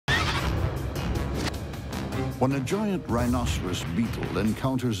When a giant rhinoceros beetle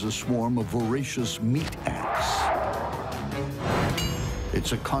encounters a swarm of voracious meat ants,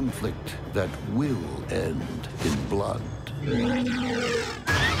 it's a conflict that will end in blood.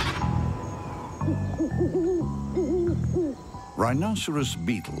 Rhinoceros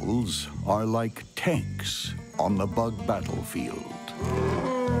beetles are like tanks on the bug battlefield.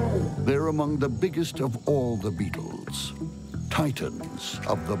 They're among the biggest of all the beetles, titans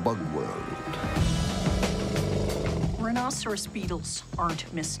of the bug world. Rhinoceros beetles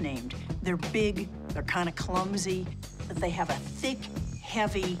aren't misnamed. They're big, they're kind of clumsy, but they have a thick,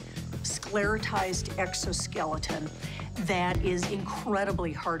 heavy, sclerotized exoskeleton that is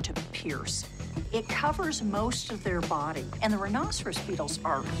incredibly hard to pierce. It covers most of their body, and the rhinoceros beetles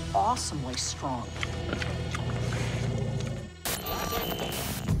are awesomely strong.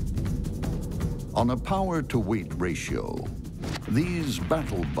 On a power-to-weight ratio, these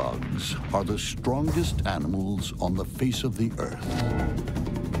battle bugs are the strongest animals on the face of the earth.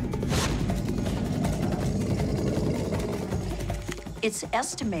 It's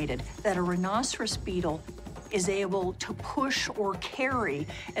estimated that a rhinoceros beetle is able to push or carry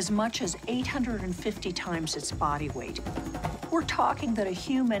as much as 850 times its body weight. We're talking that a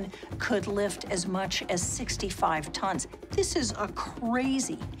human could lift as much as 65 tons. This is a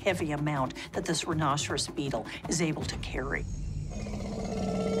crazy heavy amount that this rhinoceros beetle is able to carry.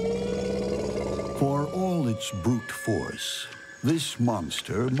 For all its brute force, this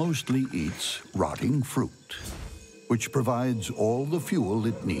monster mostly eats rotting fruit, which provides all the fuel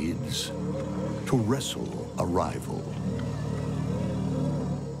it needs to wrestle a rival.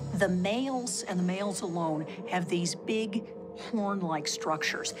 The males and the males alone have these big horn-like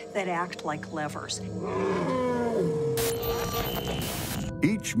structures that act like levers.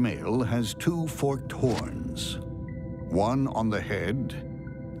 Each male has two forked horns, one on the head,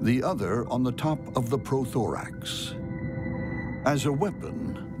 the other on the top of the prothorax. As a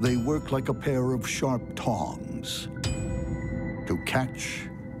weapon, they work like a pair of sharp tongs to catch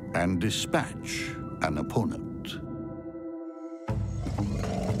and dispatch an opponent.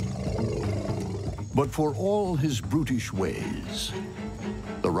 But for all his brutish ways,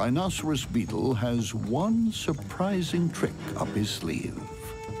 the rhinoceros beetle has one surprising trick up his sleeve.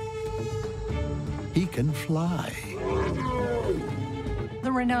 He can fly.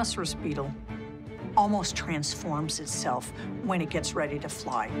 The rhinoceros beetle almost transforms itself when it gets ready to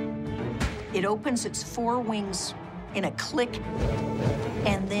fly. It opens its forewings in a click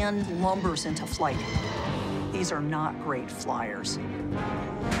and then lumbers into flight. These are not great flyers.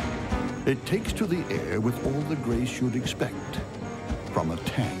 It takes to the air with all the grace you'd expect from a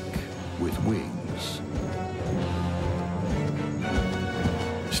tank with wings.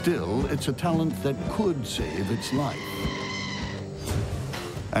 Still, it's a talent that could save its life.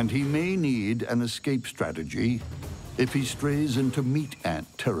 And he may need an escape strategy if he strays into meat ant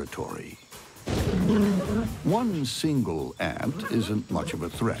territory. One single ant isn't much of a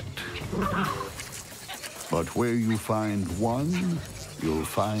threat. But where you find one, you'll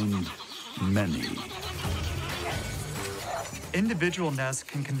find many. Individual nests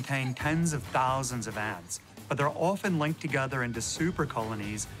can contain tens of thousands of ants, but they're often linked together into super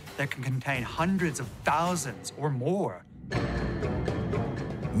colonies that can contain hundreds of thousands or more.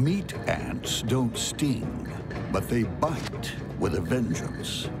 Meat ants don't sting, but they bite with a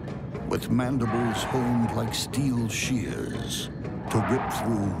vengeance, with mandibles honed like steel shears to rip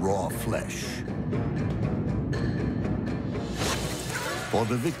through raw flesh. For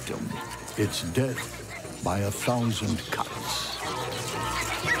the victim, it's death by 1,000 cuts.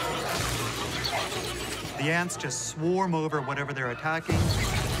 The ants just swarm over whatever they're attacking,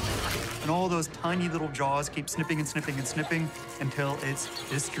 and all those tiny little jaws keep snipping and snipping and snipping until it's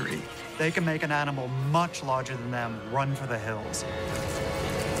history. They can make an animal much larger than them run for the hills.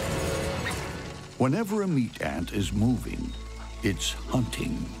 Whenever a meat ant is moving, it's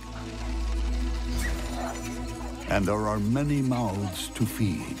hunting. And there are many mouths to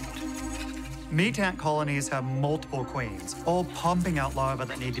feed. Meat ant colonies have multiple queens, all pumping out larvae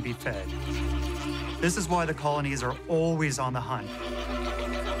that need to be fed. This is why the colonies are always on the hunt.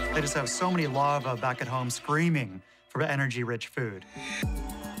 They just have so many larvae back at home screaming for energy-rich food.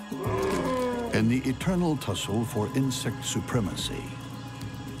 In the eternal tussle for insect supremacy,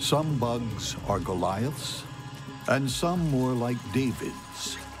 some bugs are Goliaths, and some more like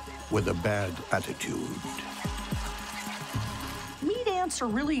Davids with a bad attitude. Meat ants are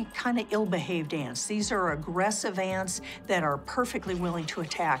really kind of ill-behaved ants. These are aggressive ants that are perfectly willing to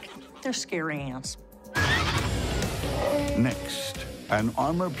attack. They're scary ants. Next, an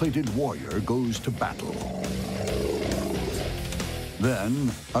armor-plated warrior goes to battle.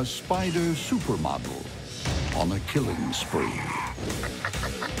 Then, a spider supermodel on a killing spree.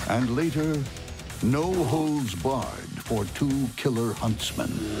 And later, no holds barred for two killer huntsmen.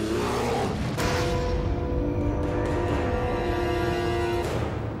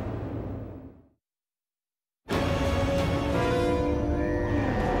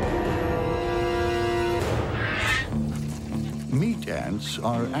 Meat ants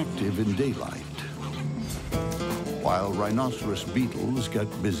are active in daylight, while rhinoceros beetles get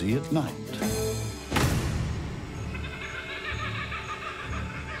busy at night.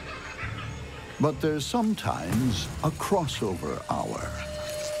 But there's sometimes a crossover hour.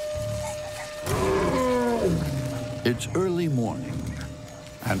 It's early morning,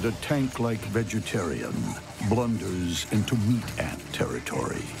 and a tank-like vegetarian blunders into meat ant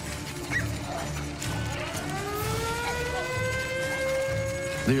territory.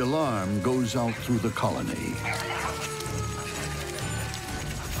 The alarm goes out through the colony.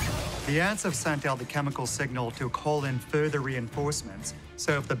 The ants have sent out the chemical signal to call in further reinforcements.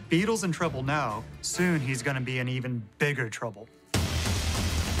 So if the beetle's in trouble now, soon he's going to be in even bigger trouble.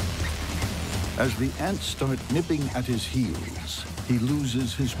 As the ants start nipping at his heels, he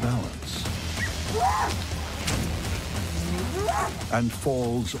loses his balance and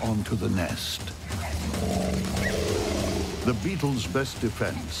falls onto the nest. The beetle's best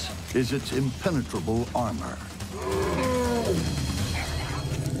defense is its impenetrable armor.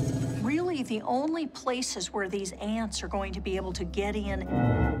 Really, the only places where these ants are going to be able to get in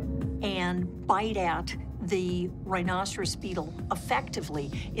and bite at the rhinoceros beetle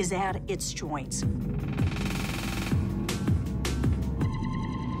effectively is at its joints.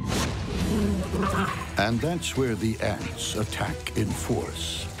 And that's where the ants attack in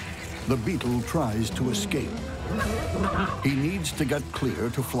force. The beetle tries to escape. He needs to get clear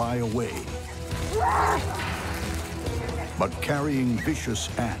to fly away. But carrying vicious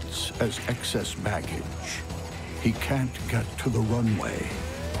ants as excess baggage, he can't get to the runway.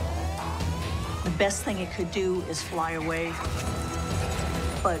 The best thing it could do is fly away,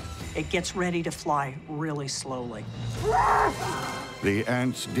 but it gets ready to fly really slowly. The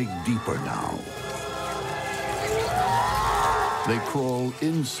ants dig deeper now. They crawl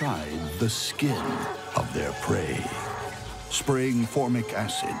inside the skin of their prey, spraying formic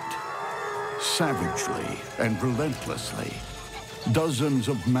acid. Savagely and relentlessly, dozens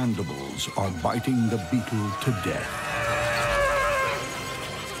of mandibles are biting the beetle to death.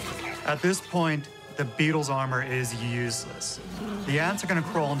 At this point, the beetle's armor is useless. The ants are going to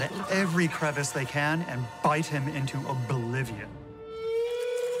crawl into every crevice they can and bite him into oblivion.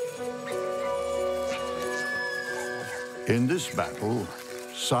 In this battle,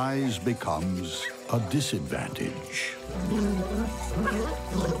 size becomes a disadvantage.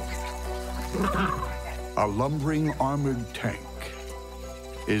 A lumbering armored tank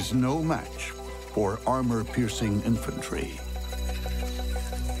is no match for armor-piercing infantry.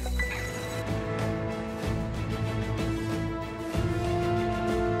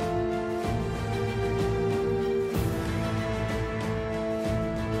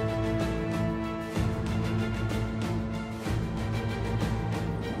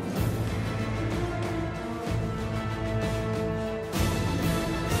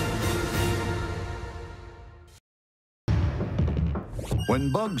 When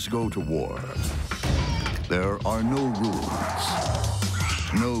bugs go to war, there are no rules,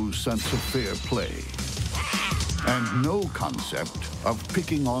 no sense of fair play, and no concept of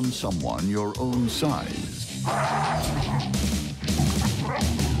picking on someone your own size.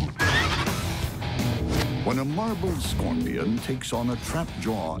 When a marbled scorpion takes on a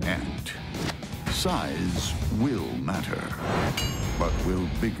trap-jaw ant, size will matter. But will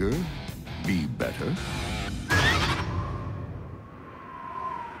bigger be better?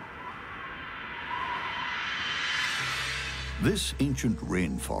 This ancient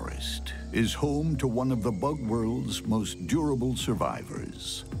rainforest is home to one of the bug world's most durable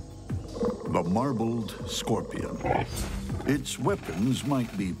survivors, the marbled scorpion. Its weapons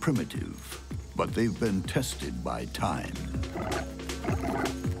might be primitive, but they've been tested by time.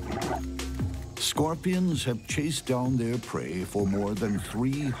 Scorpions have chased down their prey for more than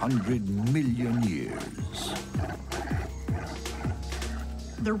 300 million years.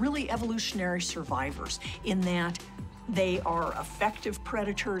 They're really evolutionary survivors in that they are effective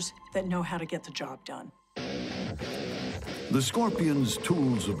predators that know how to get the job done. The scorpion's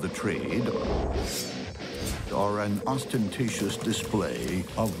tools of the trade are an ostentatious display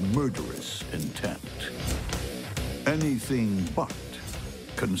of murderous intent. Anything but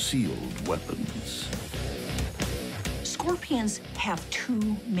concealed weapons. Scorpions have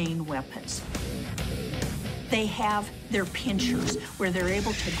two main weapons. They have their pinchers, where they're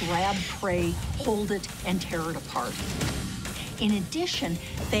able to grab prey, hold it, and tear it apart. In addition,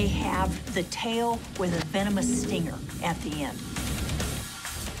 they have the tail with a venomous stinger at the end.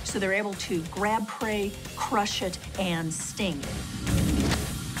 So they're able to grab prey, crush it, and sting.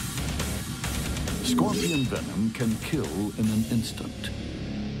 Scorpion venom can kill in an instant.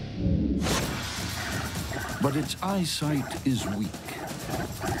 But its eyesight is weak.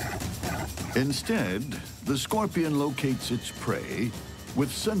 Instead, the scorpion locates its prey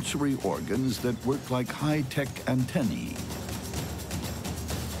with sensory organs that work like high-tech antennae.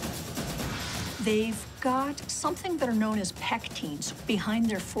 They've got something that are known as pectines behind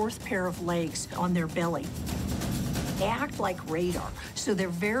their fourth pair of legs on their belly. They act like radar, so they're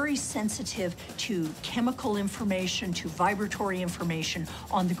very sensitive to chemical information, to vibratory information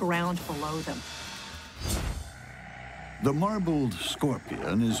on the ground below them. The marbled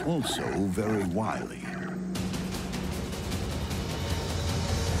scorpion is also very wily.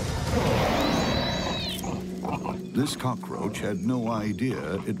 This cockroach had no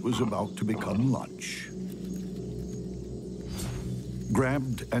idea it was about to become lunch.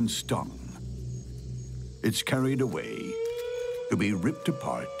 Grabbed and stung, it's carried away to be ripped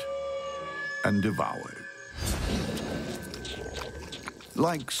apart and devoured.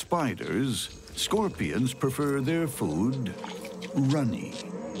 Like spiders, scorpions prefer their food runny.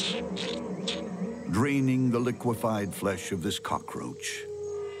 Draining the liquefied flesh of this cockroach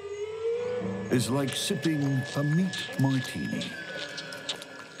is like sipping a meat martini.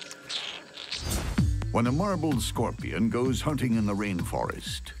 When a marbled scorpion goes hunting in the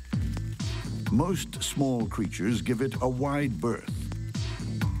rainforest, most small creatures give it a wide berth.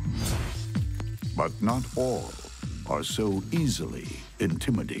 But not all are so easily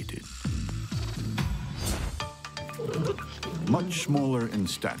intimidated. Much smaller in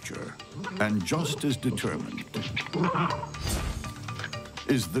stature and just as determined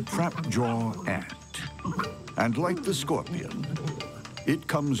is the trap-jaw ant. And like the scorpion, it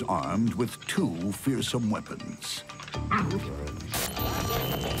comes armed with two fearsome weapons.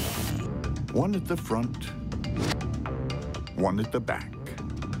 One at the front, one at the back.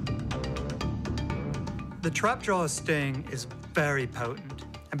 The trapjaw's sting is very potent,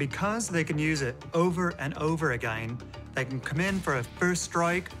 and because they can use it over and over again, they can come in for a first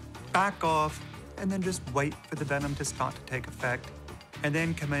strike, back off, and then just wait for the venom to start to take effect, and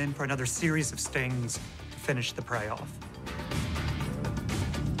then come in for another series of stings to finish the prey off.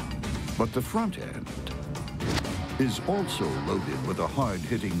 But the front end is also loaded with a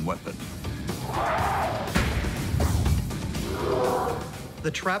hard-hitting weapon.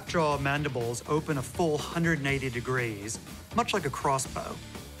 The trapjaw mandibles open a full 180 degrees, much like a crossbow,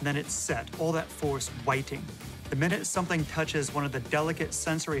 and then it's set, all that force waiting. The minute something touches one of the delicate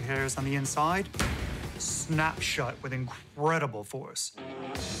sensory hairs on the inside, snap shut with incredible force.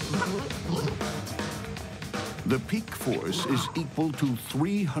 The peak force is equal to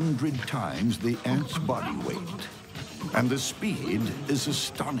 300 times the ant's body weight, and the speed is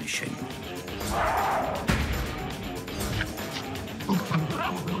astonishing.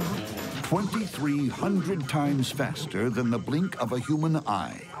 2,300 times faster than the blink of a human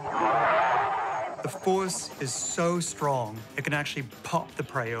eye. The force is so strong, it can actually pop the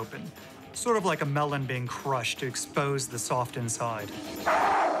prey open, sort of like a melon being crushed to expose the soft inside.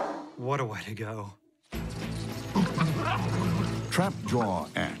 What a way to go. Trapjaw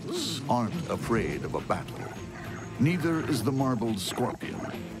ants aren't afraid of a battle. Neither is the marbled scorpion.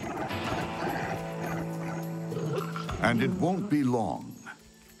 And it won't be long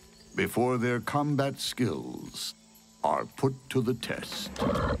before their combat skills are put to the test.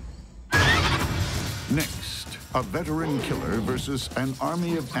 Next, a veteran killer versus an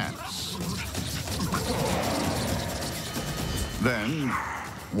army of ants. Then,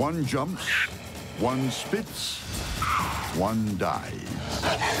 one jumps, one spits, one dies.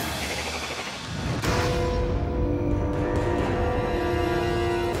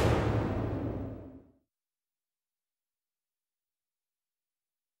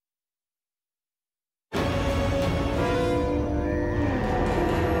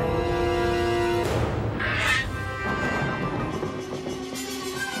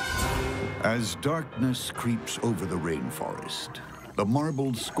 As darkness creeps over the rainforest, the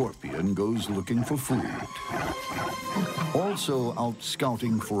marbled scorpion goes looking for food. Also out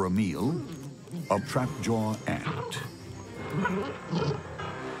scouting for a meal, a trapjaw ant.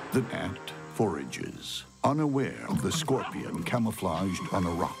 The ant forages, unaware of the scorpion camouflaged on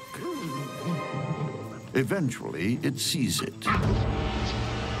a rock. Eventually, it sees it.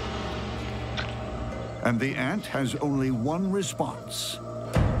 And the ant has only one response: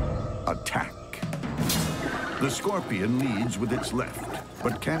 attack. The scorpion leads with its left,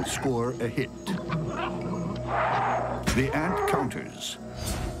 but can't score a hit. The ant counters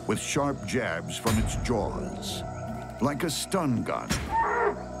with sharp jabs from its jaws, like a stun gun.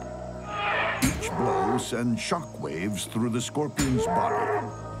 Each blow sends shockwaves through the scorpion's body.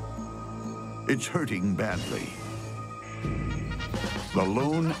 It's hurting badly. The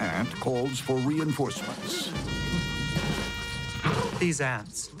lone ant calls for reinforcements. These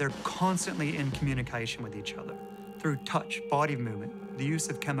ants, they're constantly in communication with each other through touch, body movement, the use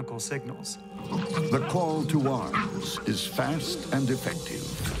of chemical signals. The call to arms is fast and effective.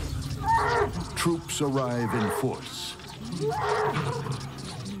 Troops arrive in force.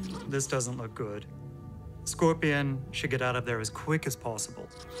 This doesn't look good. Scorpion should get out of there as quick as possible.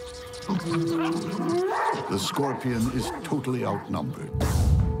 The scorpion is totally outnumbered.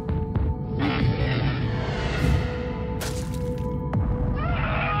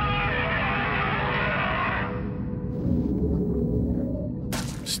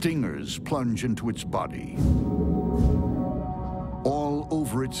 Stingers plunge into its body, all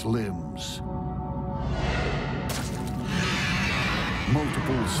over its limbs.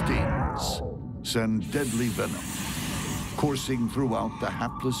 Multiple stings send deadly venom coursing throughout the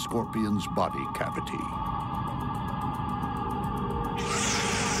hapless scorpion's body cavity.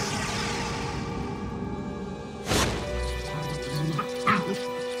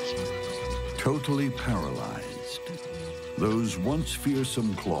 Totally paralyzed, those once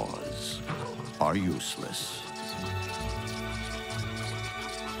fearsome claws are useless.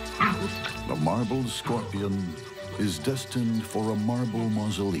 The marble scorpion is destined for a marble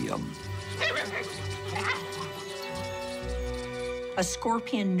mausoleum. A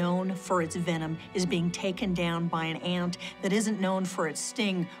scorpion known for its venom is being taken down by an ant that isn't known for its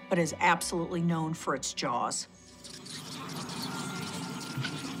sting, but is absolutely known for its jaws.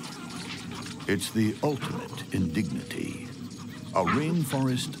 It's the ultimate indignity. A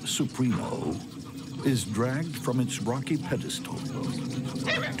rainforest supremo is dragged from its rocky pedestal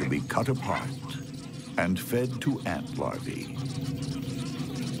to be cut apart and fed to ant larvae.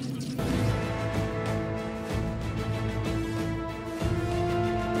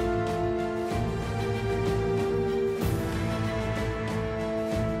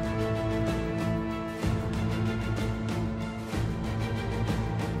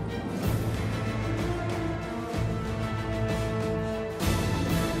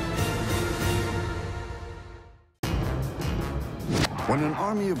 When an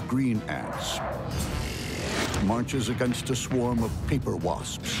army of green ants marches against a swarm of paper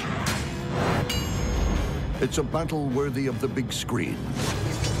wasps, it's a battle worthy of the big screen.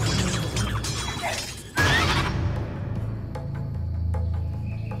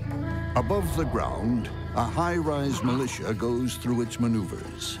 Above the ground, a high-rise militia goes through its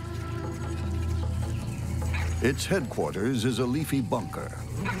maneuvers. Its headquarters is a leafy bunker,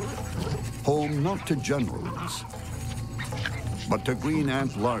 home not to generals, but to green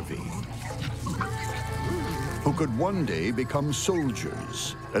ant larvae, who could one day become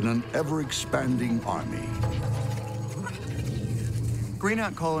soldiers in an ever-expanding army. Green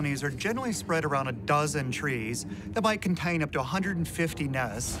ant colonies are generally spread around a dozen trees that might contain up to 150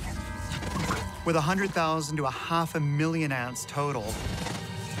 nests, with 100,000 to 500,000 ants total,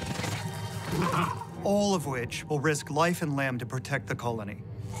 all of which will risk life and limb to protect the colony.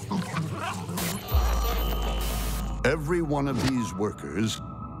 Every one of these workers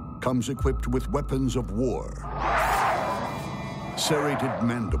comes equipped with weapons of war, serrated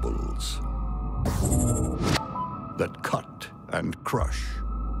mandibles that cut and crush.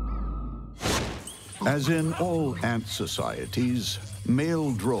 As in all ant societies,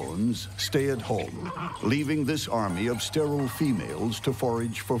 male drones stay at home, leaving this army of sterile females to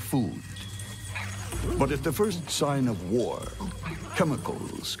forage for food. But at the first sign of war,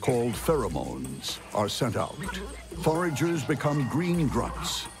 chemicals called pheromones are sent out. Foragers become green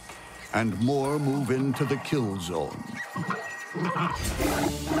grunts, and more move into the kill zone.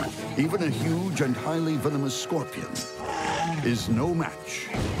 Even a huge and highly venomous scorpion is no match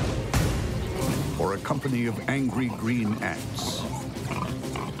for a company of angry green ants.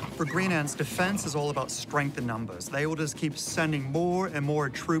 For green ants, defense is all about strength in numbers. They will just keep sending more and more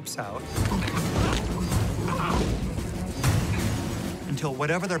troops out until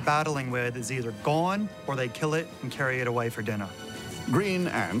whatever they're battling with is either gone or they kill it and carry it away for dinner. Green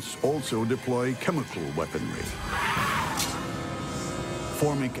ants also deploy chemical weaponry.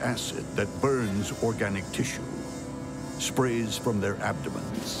 Formic acid that burns organic tissue sprays from their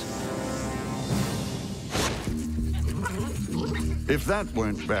abdomens. If that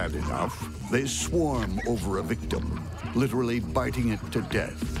weren't bad enough, they swarm over a victim, literally biting it to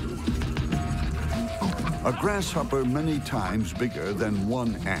death. A grasshopper many times bigger than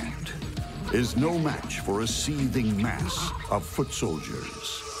one ant is no match for a seething mass of foot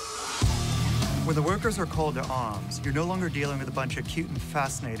soldiers. When the workers are called to arms, you're no longer dealing with a bunch of cute and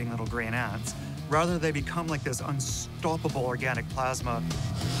fascinating little green ants. Rather, they become like this unstoppable organic plasma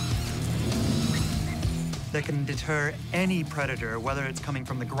that can deter any predator, whether it's coming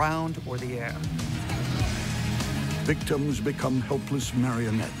from the ground or the air. Victims become helpless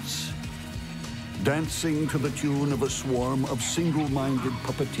marionettes, dancing to the tune of a swarm of single-minded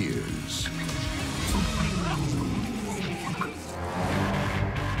puppeteers.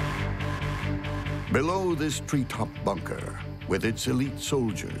 Below this treetop bunker, with its elite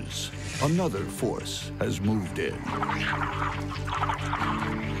soldiers, another force has moved in.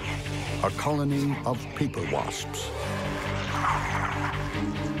 A colony of paper wasps.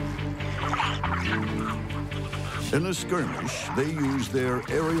 In a skirmish, they use their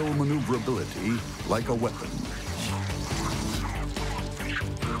aerial maneuverability like a weapon.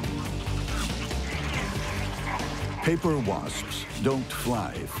 Paper wasps don't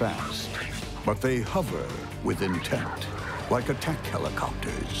fly fast, but they hover with intent, like attack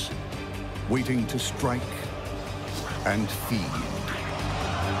helicopters, waiting to strike and feed.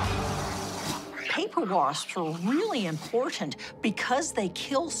 Paper wasps are really important because they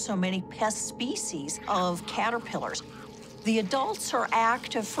kill so many pest species of caterpillars. The adults are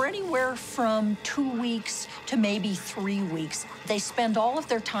active for anywhere from 2 weeks to maybe 3 weeks. They spend all of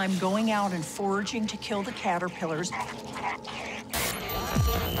their time going out and foraging to kill the caterpillars.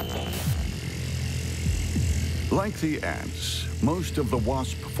 Like the ants, most of the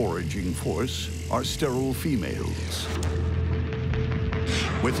wasp foraging force are sterile females,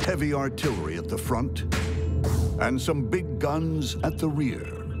 with heavy artillery at the front and some big guns at the rear.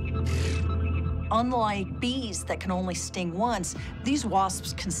 Unlike bees that can only sting once, these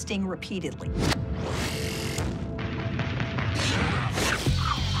wasps can sting repeatedly.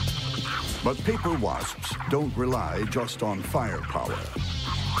 But paper wasps don't rely just on firepower.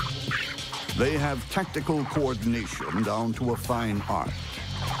 They have tactical coordination down to a fine art.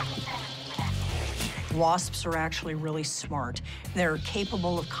 Wasps are actually really smart. They're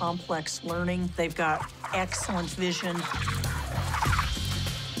capable of complex learning. They've got excellent vision.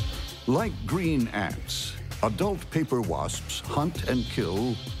 Like green ants, adult paper wasps hunt and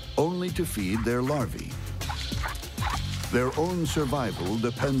kill only to feed their larvae. Their own survival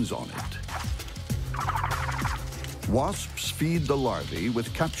depends on it. Wasps feed the larvae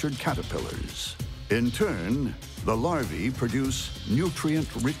with captured caterpillars. In turn, the larvae produce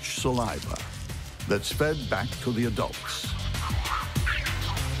nutrient-rich saliva that's fed back to the adults.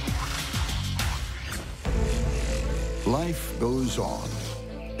 Life goes on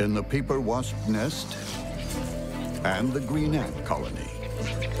in the paper wasp nest and the green ant colony.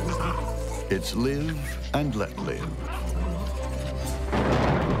 It's live and let live.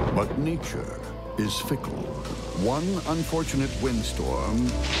 But nature is fickle. One unfortunate windstorm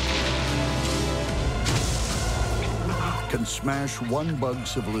can smash one bug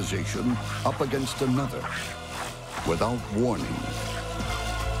civilization up against another without warning.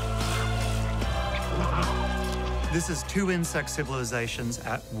 This is two insect civilizations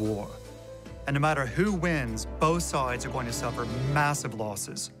at war. And no matter who wins, both sides are going to suffer massive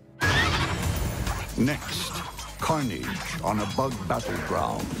losses. Next, carnage on a bug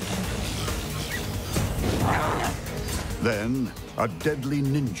battleground. Then, a deadly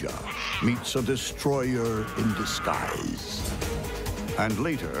ninja meets a destroyer in disguise. And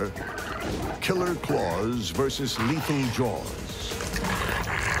later, killer claws versus lethal jaws.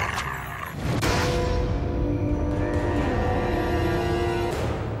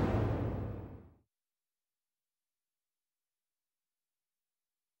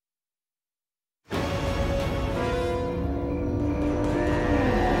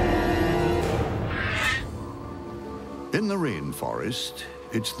 In the rainforest,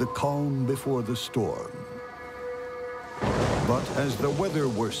 it's the calm before the storm. But as the weather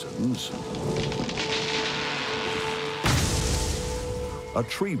worsens, a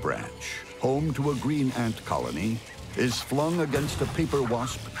tree branch, home to a green ant colony, is flung against a paper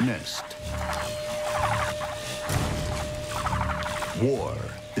wasp nest. War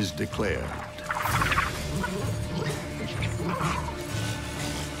is declared.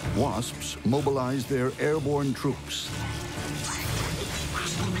 Wasps mobilize their airborne troops.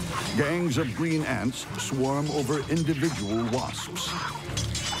 Gangs of green ants swarm over individual wasps.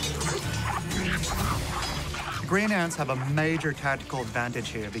 Green ants have a major tactical advantage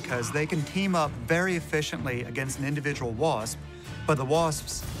here because they can team up very efficiently against an individual wasp, but the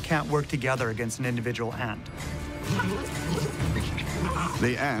wasps can't work together against an individual ant.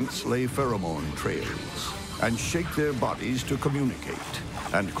 The ants lay pheromone trails and shake their bodies to communicate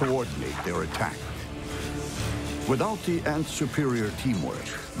and coordinate their attack. Without the ants' superior teamwork,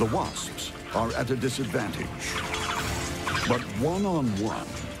 the wasps are at a disadvantage. But one-on-one,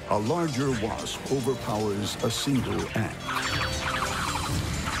 a larger wasp overpowers a single ant.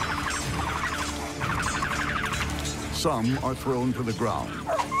 Some are thrown to the ground,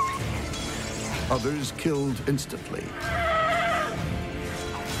 others killed instantly.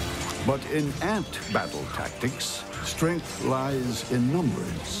 But in ant battle tactics, strength lies in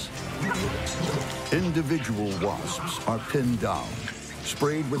numbers. Individual wasps are pinned down,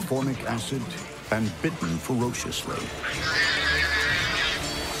 sprayed with formic acid, and bitten ferociously.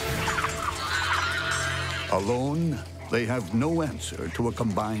 Alone, they have no answer to a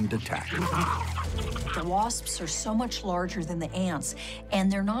combined attack. The wasps are so much larger than the ants, and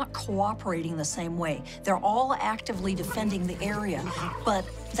they're not cooperating the same way. They're all actively defending the area, but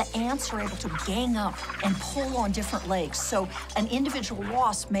the ants are able to gang up and pull on different legs, so an individual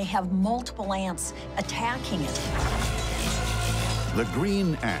wasp may have multiple ants attacking it. The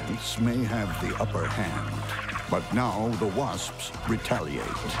green ants may have the upper hand, but now the wasps retaliate.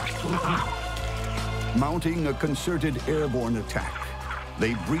 Mounting a concerted airborne attack,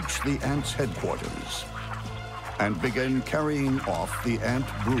 they breach the ants' headquarters and begin carrying off the ant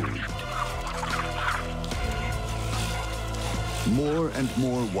brood. More and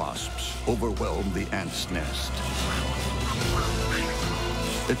more wasps overwhelm the ant's nest.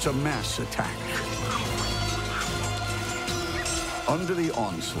 It's a mass attack. Under the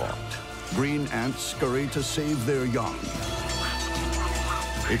onslaught, green ants scurry to save their young.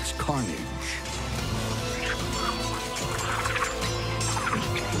 It's carnage.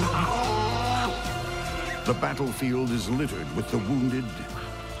 The battlefield is littered with the wounded,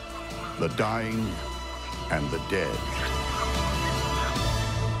 the dying, and the dead.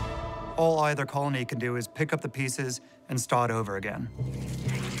 All either colony can do is pick up the pieces and start over again.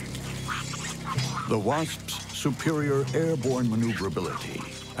 The wasps' superior airborne maneuverability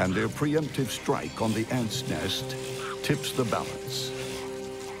and their preemptive strike on the ant's nest tips the balance.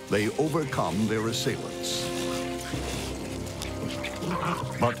 They overcome their assailants,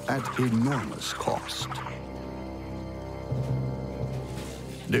 but at enormous cost.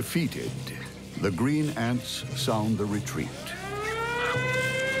 Defeated, the green ants sound the retreat.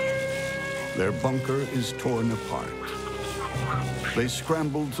 Their bunker is torn apart. They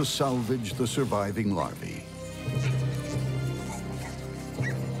scramble to salvage the surviving larvae.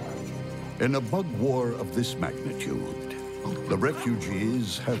 In a bug war of this magnitude, the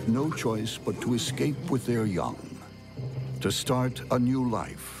refugees have no choice but to escape with their young, to start a new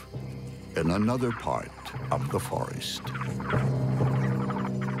life in another part of the forest.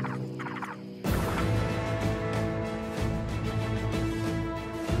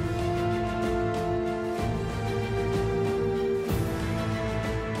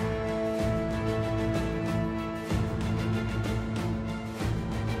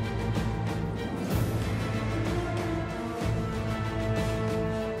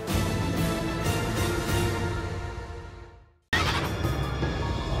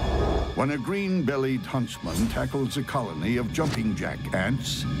 When a green-bellied huntsman tackles a colony of jumping jack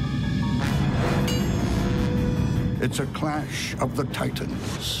ants, it's a clash of the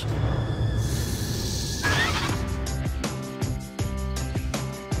titans.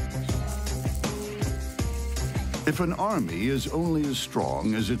 If an army is only as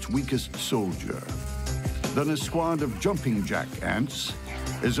strong as its weakest soldier, then a squad of jumping jack ants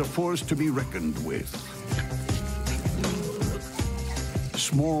is a force to be reckoned with.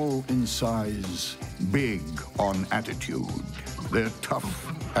 Small in size, big on attitude. They're tough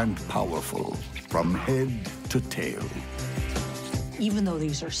and powerful, from head to tail. Even though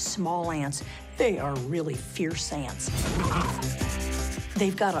these are small ants, they are really fierce ants.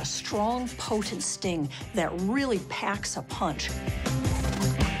 They've got a strong, potent sting that really packs a punch.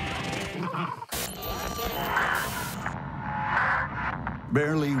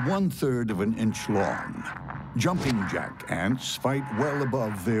 Barely 1/3 of an inch long, jumping jack ants fight well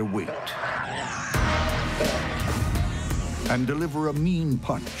above their weight and deliver a mean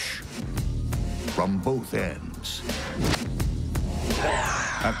punch from both ends.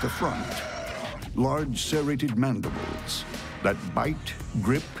 At the front, large serrated mandibles that bite,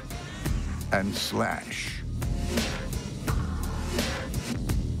 grip, and slash.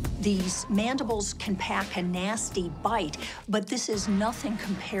 These mandibles can pack a nasty bite, but this is nothing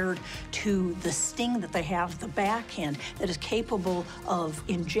compared to the sting that they have at the back end that is capable of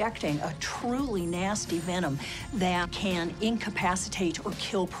injecting a truly nasty venom that can incapacitate or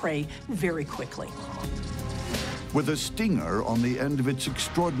kill prey very quickly. with a stinger on the end of its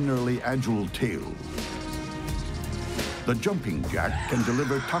extraordinarily agile tail. The jumping jack can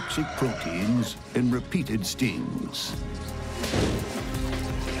deliver toxic proteins in repeated stings.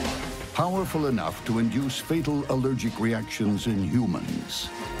 Powerful enough to induce fatal allergic reactions in humans.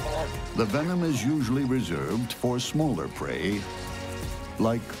 The venom is usually reserved for smaller prey,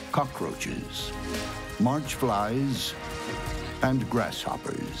 like cockroaches, march flies, and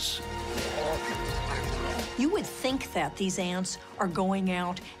grasshoppers. You would think that these ants are going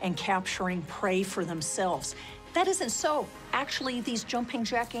out and capturing prey for themselves. That isn't so. Actually, these jumping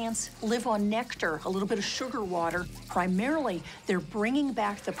jack ants live on nectar, a little bit of sugar water. Primarily, they're bringing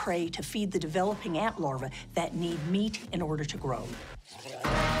back the prey to feed the developing ant larvae that need meat in order to grow.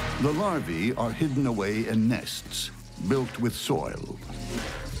 The larvae are hidden away in nests built with soil.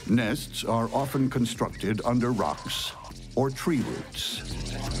 Nests are often constructed under rocks or tree roots.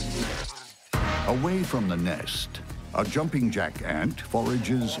 Away from the nest, a jumping jack ant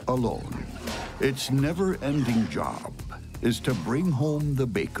forages alone. Its never-ending job is to bring home the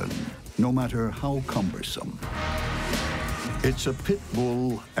bacon, no matter how cumbersome. It's a pit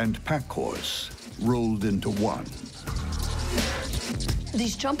bull and pack horse rolled into one.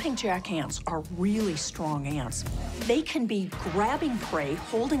 These jumping jack ants are really strong ants. They can be grabbing prey,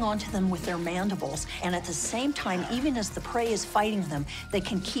 holding onto them with their mandibles, and at the same time, even as the prey is fighting them, they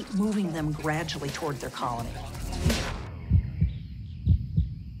can keep moving them gradually toward their colony.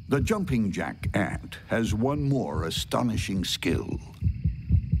 The jumping jack ant has one more astonishing skill.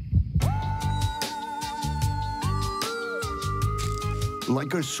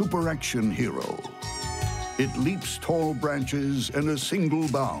 Like a super action hero, it leaps tall branches in a single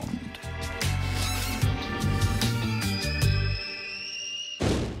bound.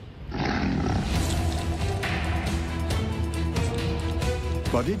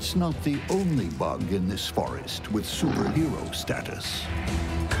 But it's not the only bug in this forest with superhero status.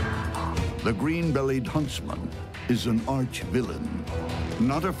 The green-bellied Huntsman is an arch-villain,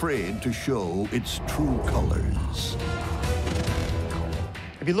 not afraid to show its true colors.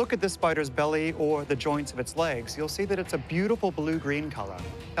 If you look at this spider's belly or the joints of its legs, you'll see that it's a beautiful blue-green color.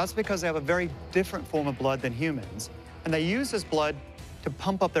 That's because they have a very different form of blood than humans, and they use this blood to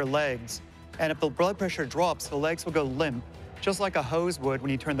pump up their legs, and if the blood pressure drops, the legs will go limp, just like a hose would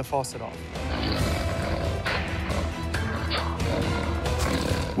when you turn the faucet off.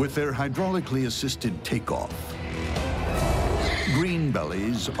 With their hydraulically assisted takeoff, green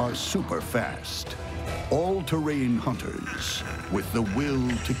bellies are super fast, all-terrain hunters with the will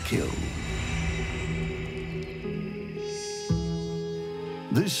to kill.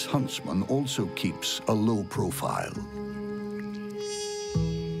 This huntsman also keeps a low profile.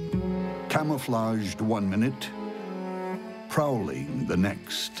 Camouflaged 1 minute, prowling the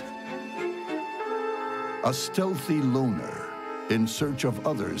next. A stealthy loner in search of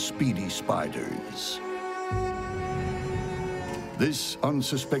other speedy spiders. This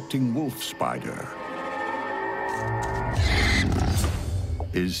unsuspecting wolf spider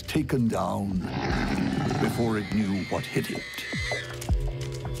is taken down before it knew what hit it.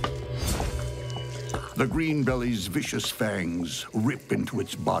 The green belly's vicious fangs rip into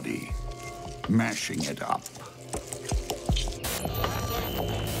its body, mashing it up.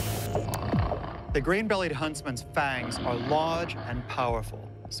 The green-bellied huntsman's fangs are large and powerful.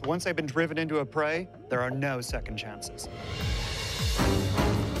 So once they've been driven into a prey, there are no second chances.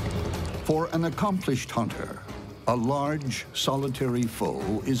 For an accomplished hunter, a large, solitary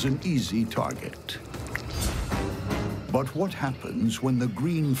foe is an easy target. But what happens when the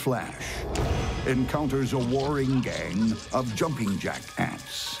green flash encounters a warring gang of jumping jack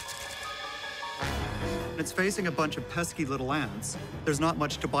ants? It's facing a bunch of pesky little ants. There's not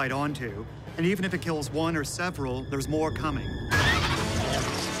much to bite onto, and even if it kills one or several, there's more coming.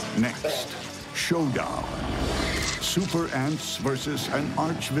 Next, showdown. Super ants versus an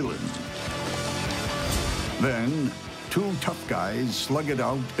arch-villain. Then, two tough guys slug it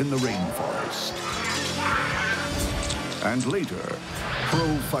out in the rainforest. And later,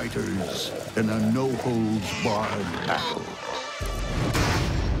 pro fighters in a no-holds-barred battle.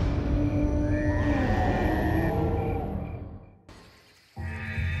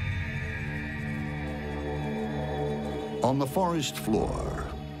 On the forest floor,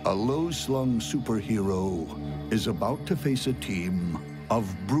 a low-slung superhero is about to face a team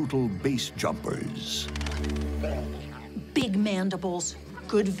of brutal base jumpers. Big mandibles,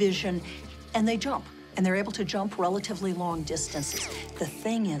 good vision, and they jump. And they're able to jump relatively long distances. The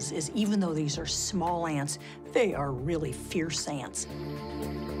thing is even though these are small ants, they are really fierce ants.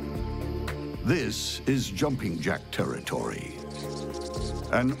 This is jumping jack territory.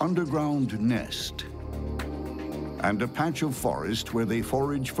 An underground nest and a patch of forest where they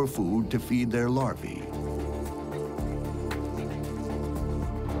forage for food to feed their larvae.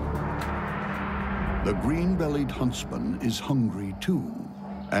 The green-bellied huntsman is hungry too,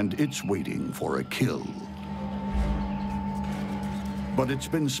 and it's waiting for a kill. But it's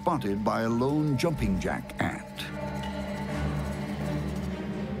been spotted by a lone jumping jack ant.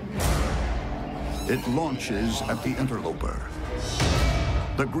 It launches at the interloper.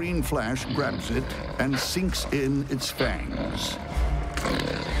 The green flash grabs it and sinks in its fangs.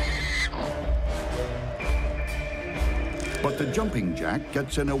 But the jumping jack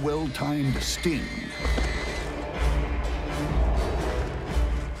gets in a well-timed sting.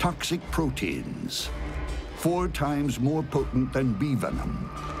 Toxic proteins, 4 times more potent than bee venom,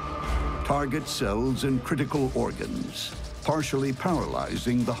 target cells in critical organs, partially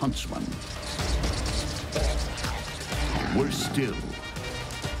paralyzing the huntsman. Worse still,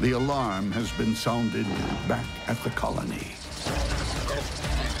 the alarm has been sounded back at the colony.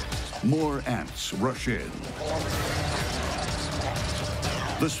 More ants rush in.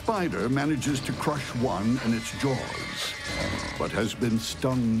 The spider manages to crush one in its jaws, but has been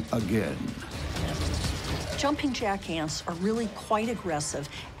stung again. Jumping jack ants are really quite aggressive,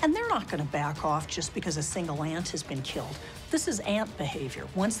 and they're not going to back off just because a single ant has been killed. This is ant behavior.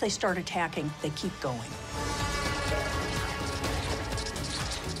 Once they start attacking, they keep going.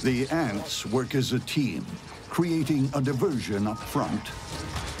 The ants work as a team, creating a diversion up front,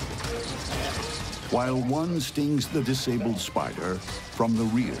 while one stings the disabled spider from the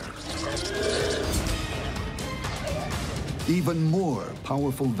rear. Even more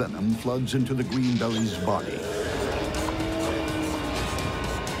powerful venom floods into the greenbelly's body.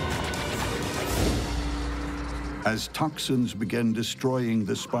 As toxins begin destroying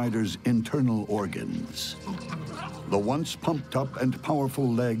the spider's internal organs, the once pumped up and powerful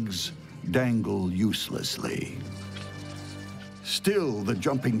legs dangle uselessly. Still, the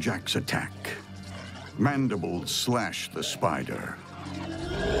jumping jacks attack. Mandibles slash the spider.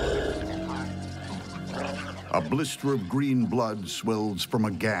 A blister of green blood swells from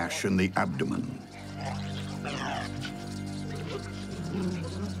a gash in the abdomen.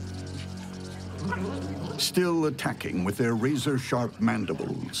 Still attacking with their razor-sharp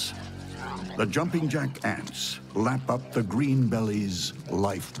mandibles, the jumping jack ants lap up the greenbelly's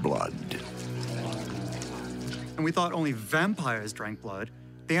lifeblood. And we thought only vampires drank blood.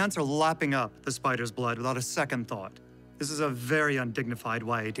 The ants are lapping up the spider's blood without a second thought. This is a very undignified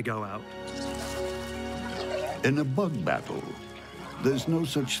way to go out. In a bug battle, there's no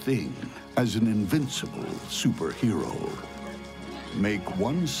such thing as an invincible superhero. Make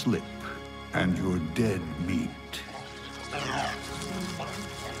one slip and you're dead meat.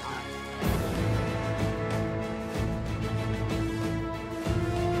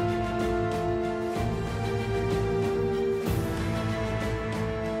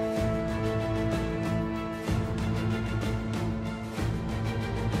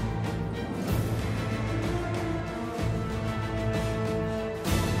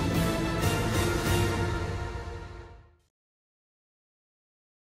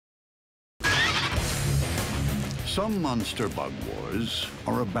 Some monster bug wars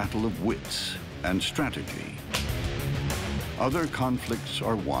are a battle of wits and strategy. Other conflicts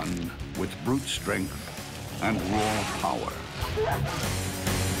are won with brute strength and raw power.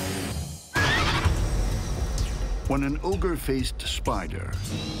 When an ogre-faced spider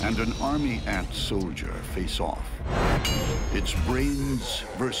and an army ant soldier face off, it's brains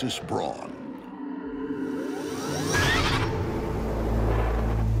versus brawn.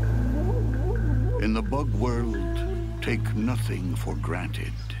 In the bug world, take nothing for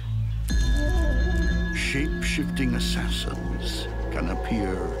granted. Shape-shifting assassins can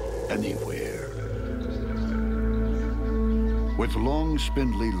appear anywhere. With long,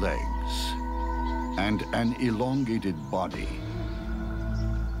 spindly legs and an elongated body,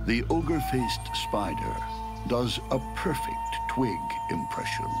 the ogre-faced spider does a perfect twig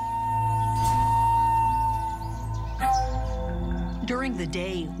impression. During the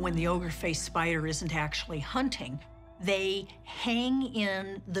day, when the ogre-faced spider isn't actually hunting, they hang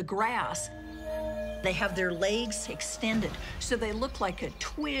in the grass. They have their legs extended, so they look like a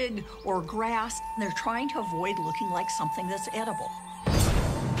twig or grass. They're trying to avoid looking like something that's edible.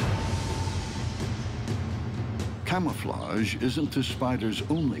 Camouflage isn't the spider's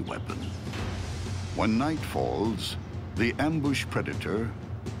only weapon. When night falls, the ambush predator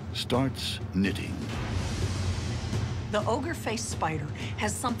starts knitting. The ogre-faced spider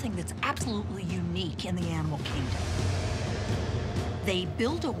has something that's absolutely unique in the animal kingdom. They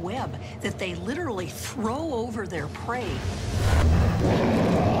build a web that they literally throw over their prey.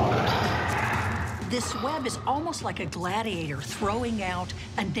 This web is almost like a gladiator throwing out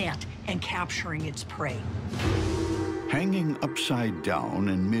a net and capturing its prey. Hanging upside down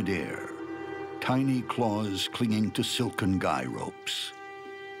in midair, tiny claws clinging to silken guy ropes.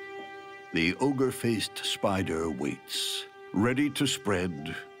 The ogre-faced spider waits, ready to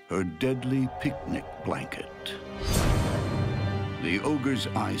spread her deadly picnic blanket. The ogre's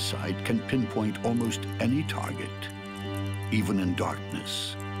eyesight can pinpoint almost any target, even in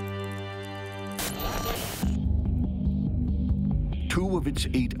darkness. 2 of its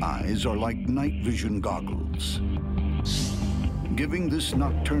 8 eyes are like night vision goggles, giving this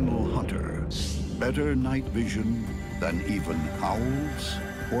nocturnal hunter better night vision than even owls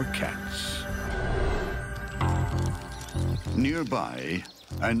or cats. Nearby,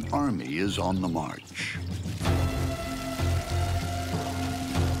 an army is on the march.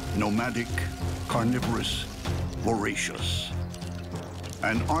 Nomadic, carnivorous, voracious.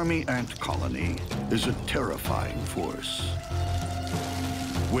 An army ant colony is a terrifying force.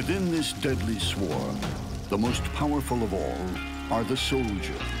 Within this deadly swarm, the most powerful of all are the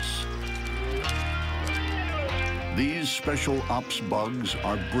soldiers. These special ops bugs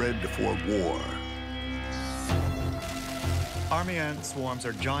are bred for war. Army ant swarms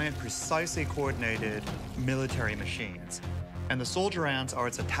are giant, precisely coordinated military machines. And the soldier ants are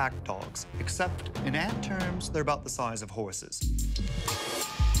its attack dogs, except in ant terms, they're about the size of horses.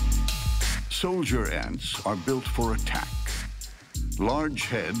 Soldier ants are built for attack. Large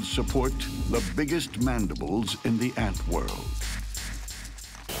heads support the biggest mandibles in the ant world.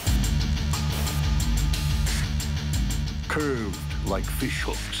 Curved like fish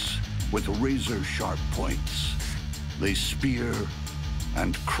hooks with razor-sharp points, they spear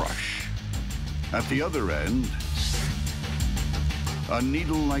and crush. At the other end, a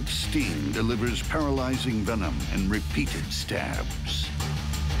needle-like sting delivers paralyzing venom in repeated stabs.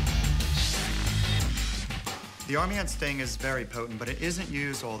 The army ant sting is very potent, but it isn't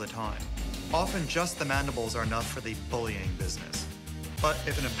used all the time. Often just the mandibles are enough for the bullying business. But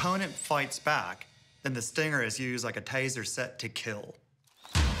if an opponent fights back, then the stinger is used like a taser set to kill.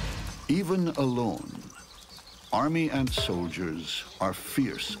 Even alone, army ant soldiers are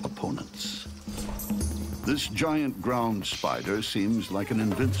fierce opponents. This giant ground spider seems like an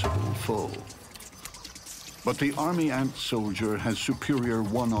invincible foe. But the army ant soldier has superior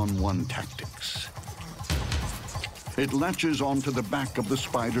one-on-one tactics. It latches onto the back of the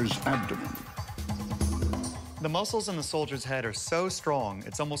spider's abdomen. The muscles in the soldier's head are so strong,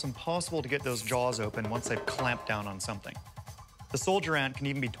 it's almost impossible to get those jaws open once they've clamped down on something. The soldier ant can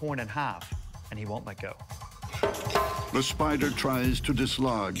even be torn in half, and he won't let go. The spider tries to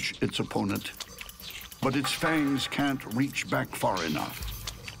dislodge its opponent, but its fangs can't reach back far enough.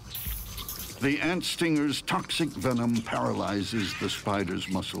 The ant stinger's toxic venom paralyzes the spider's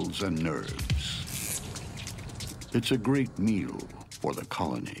muscles and nerves. It's a great meal for the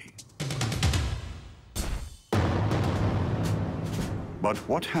colony. But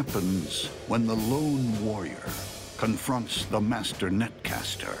what happens when the lone warrior confronts the master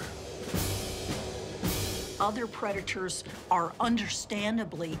netcaster? Other predators are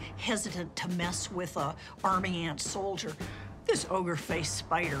understandably hesitant to mess with an army ant soldier. This ogre-faced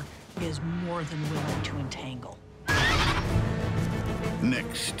spider is more than willing to entangle.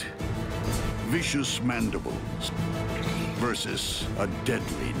 Next, vicious mandibles versus a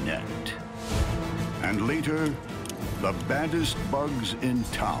deadly net. And later, the baddest bugs in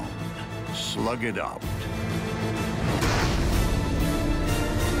town slug it out.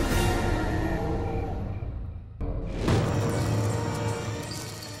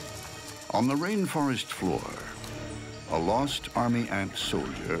 On the rainforest floor, a lost army ant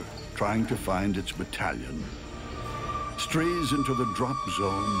soldier trying to find its battalion strays into the drop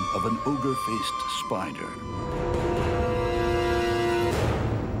zone of an ogre-faced spider.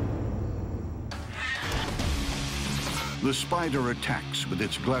 The spider attacks with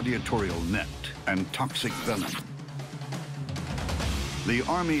its gladiatorial net and toxic venom. The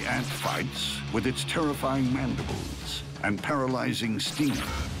army ant fights with its terrifying mandibles and paralyzing stinger.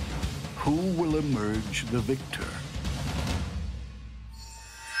 Who will emerge the victor?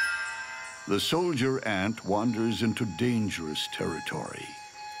 The soldier ant wanders into dangerous territory.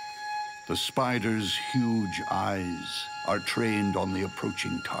 The spider's huge eyes are trained on the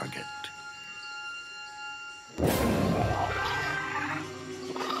approaching target.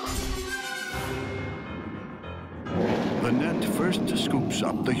 The net first scoops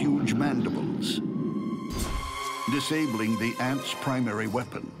up the huge mandibles, disabling the ant's primary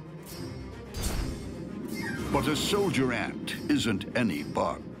weapon. But a soldier ant isn't any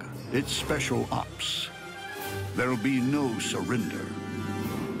bug. It's special ops. There'll be no surrender.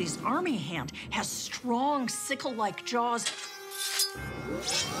 Somebody's army hand has strong sickle-like jaws.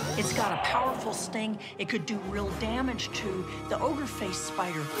 It's got a powerful sting. It could do real damage to the ogre-faced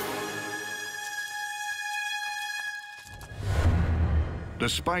spider.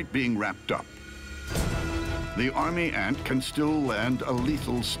 Despite being wrapped up, the army ant can still land a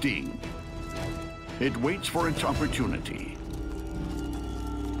lethal sting. It waits for its opportunity.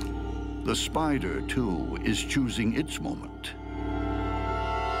 The spider, too, is choosing its moment.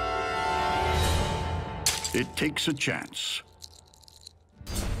 It takes a chance.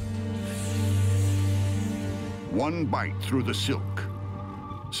 One bite through the silk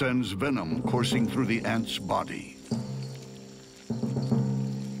sends venom coursing through the ant's body.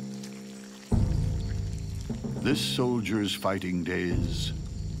 This soldier's fighting days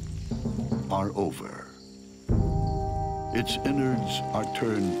are over. Its innards are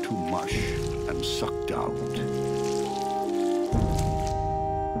turned to mush and sucked out.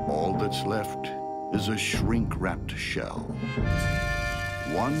 All that's left is a shrink-wrapped shell.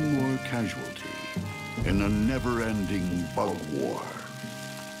 One more casualty in a never-ending bug war.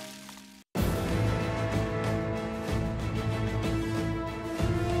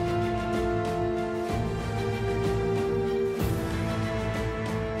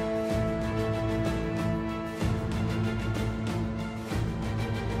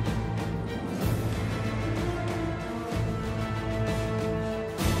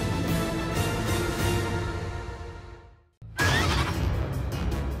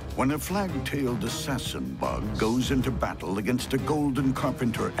 When a flag-tailed assassin bug goes into battle against a golden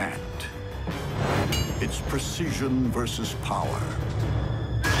carpenter ant, it's precision versus power.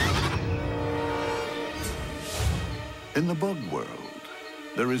 In the bug world,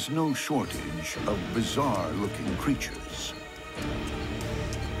 there is no shortage of bizarre-looking creatures.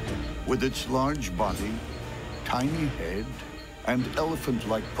 With its large body, tiny head, and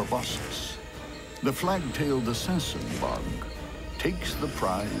elephant-like proboscis, the flag-tailed assassin bug takes the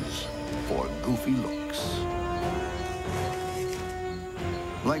prize for goofy looks.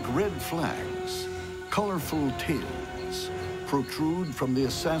 Like red flags, colorful tails protrude from the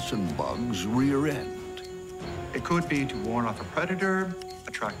assassin bug's rear end. It could be to warn off a predator,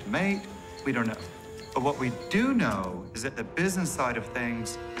 attract a mate, we don't know. But what we do know is that the business side of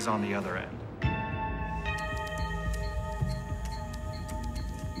things is on the other end.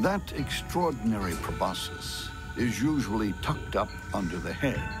 That extraordinary proboscis is usually tucked up under the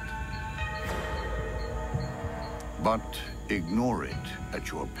head. But ignore it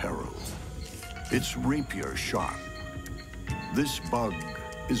at your peril. It's rapier sharp. This bug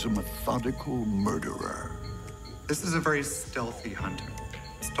is a methodical murderer. This is a very stealthy hunter.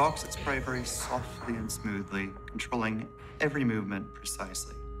 It stalks its prey very softly and smoothly, controlling every movement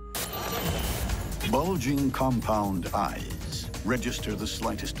precisely. Bulging compound eyes register the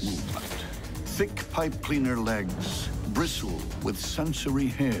slightest movement. Thick pipe cleaner legs bristle with sensory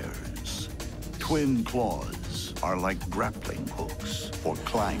hairs. Twin claws are like grappling hooks for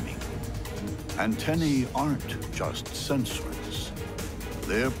climbing. Antennae aren't just sensors.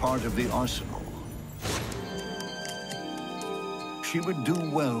 They're part of the arsenal. She would do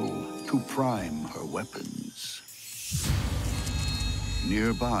well to prime her weapons.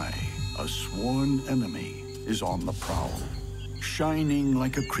 Nearby, a sworn enemy is on the prowl, shining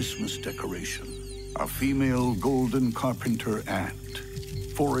like a Christmas decoration. A female golden carpenter ant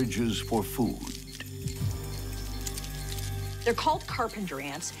forages for food. They're called carpenter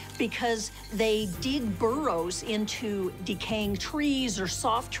ants because they dig burrows into decaying trees or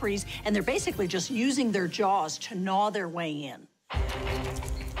soft trees, and they're basically just using their jaws to gnaw their way in.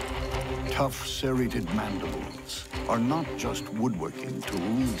 Tough serrated mandibles are not just woodworking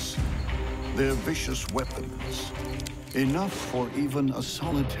tools. They're vicious weapons. Enough for even a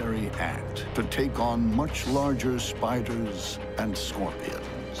solitary ant to take on much larger spiders and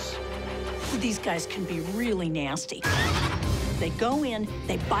scorpions. These guys can be really nasty. They go in,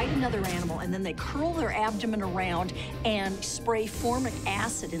 they bite another animal, and then they curl their abdomen around and spray formic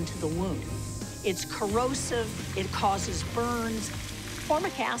acid into the wound. It's corrosive, it causes burns.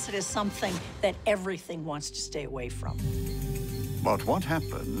 Formic acid is something that everything wants to stay away from. But what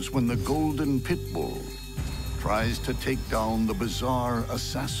happens when the golden pit bull tries to take down the bizarre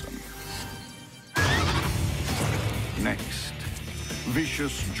assassin? Next,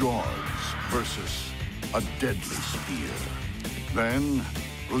 vicious jaws versus a deadly spear. Then,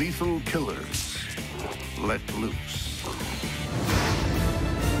 lethal killers let loose.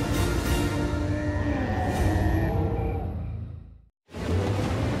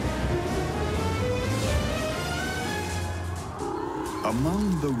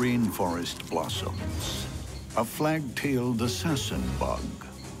 Among the rainforest blossoms, a flag-tailed assassin bug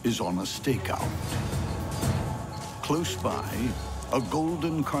is on a stakeout. Close by, a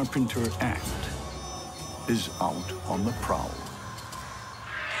golden carpenter ant is out on the prowl.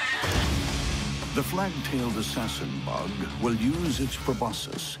 The flag-tailed assassin bug will use its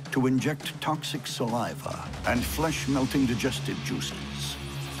proboscis to inject toxic saliva and flesh-melting digestive juices.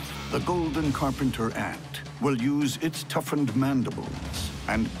 The golden carpenter ant will use its toughened mandibles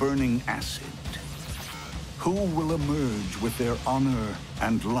and burning acid. Who will emerge with their honor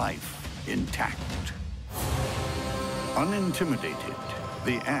and life intact? Unintimidated,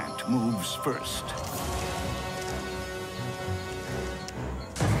 the ant moves first.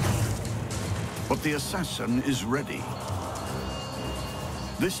 But the assassin is ready.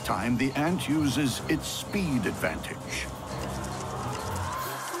 This time, the ant uses its speed advantage.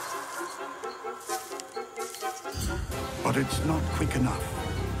 But it's not quick enough.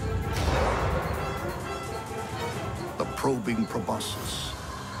 The probing proboscis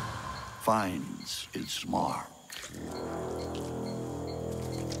finds its mark.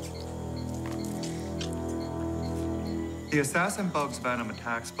 The assassin bug's venom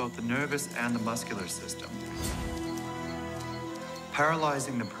attacks both the nervous and the muscular system,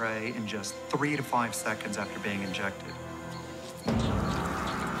 paralyzing the prey in just 3 to 5 seconds after being injected.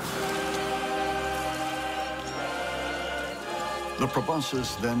 The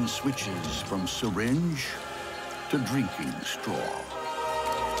proboscis then switches from syringe to drinking straw.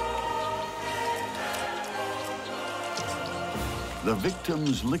 The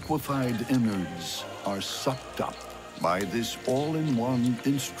victim's liquefied innards are sucked up by this all-in-one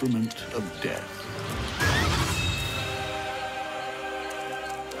instrument of death.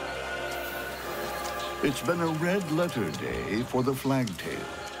 It's been a red-letter day for the flagtail.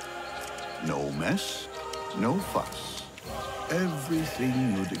 No mess, no fuss.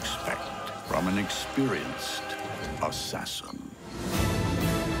 Everything you'd expect from an experienced assassin.